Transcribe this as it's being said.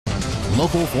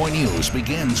Local 4 News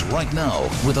begins right now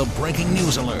with a breaking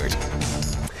news alert.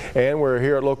 And we're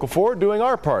here at Local 4 doing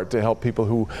our part to help people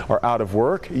who are out of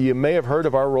work. You may have heard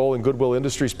of our role in Goodwill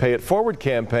Industries' Pay It Forward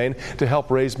campaign to help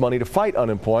raise money to fight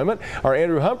unemployment. Our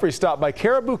Andrew Humphrey stopped by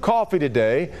Caribou Coffee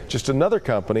today, just another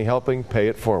company helping pay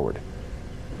it forward.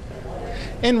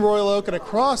 In Royal Oak and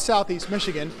across southeast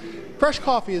Michigan, fresh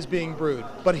coffee is being brewed.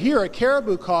 But here at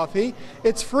Caribou Coffee,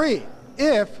 it's free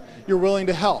if you're willing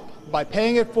to help by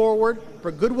paying it forward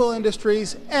for Goodwill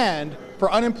Industries and for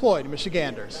unemployed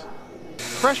Michiganders.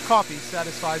 Fresh coffee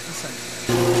satisfies the senses.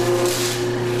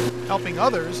 Helping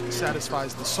others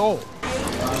satisfies the soul.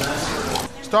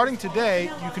 Starting today,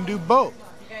 you can do both.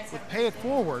 With Pay It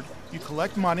Forward, you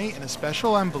collect money in a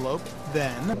special envelope,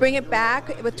 then bring it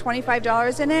back with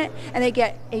 $25 in it, and they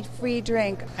get a free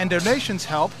drink. And donations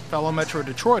help fellow Metro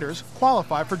Detroiters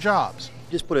qualify for jobs.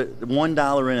 Just put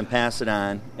 $1 in and pass it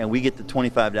on, and we get the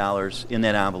 $25 in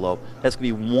that envelope. That's going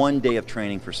to be 1 day of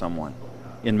training for someone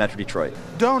in Metro Detroit.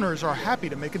 Donors are happy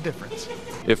to make a difference.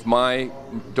 If my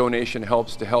donation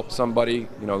helps to help somebody,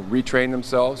 retrain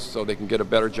themselves so they can get a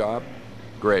better job,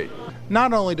 great.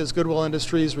 Not only does Goodwill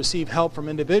Industries receive help from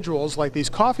individuals like these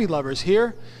coffee lovers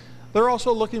here, they're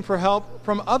also looking for help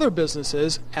from other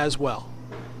businesses as well.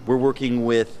 We're working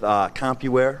with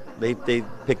CompuWare. They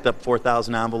picked up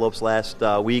 4,000 envelopes last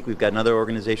week. We've got another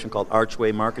organization called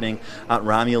Archway Marketing out in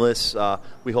Romulus.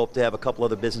 We hope to have a couple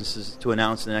other businesses to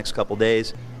announce in the next couple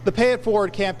days. The Pay It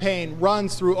Forward campaign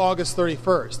runs through August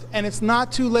 31st, and it's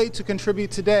not too late to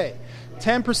contribute today.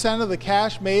 10% of the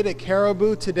cash made at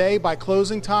Caribou today by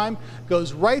closing time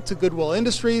goes right to Goodwill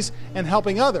Industries and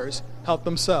helping others help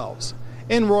themselves.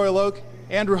 In Royal Oak,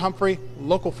 Andrew Humphrey,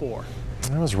 Local 4.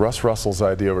 That was Russ Russell's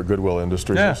idea over Goodwill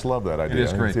Industries. Yeah. I just love that idea. It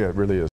is great. Yeah, it really is.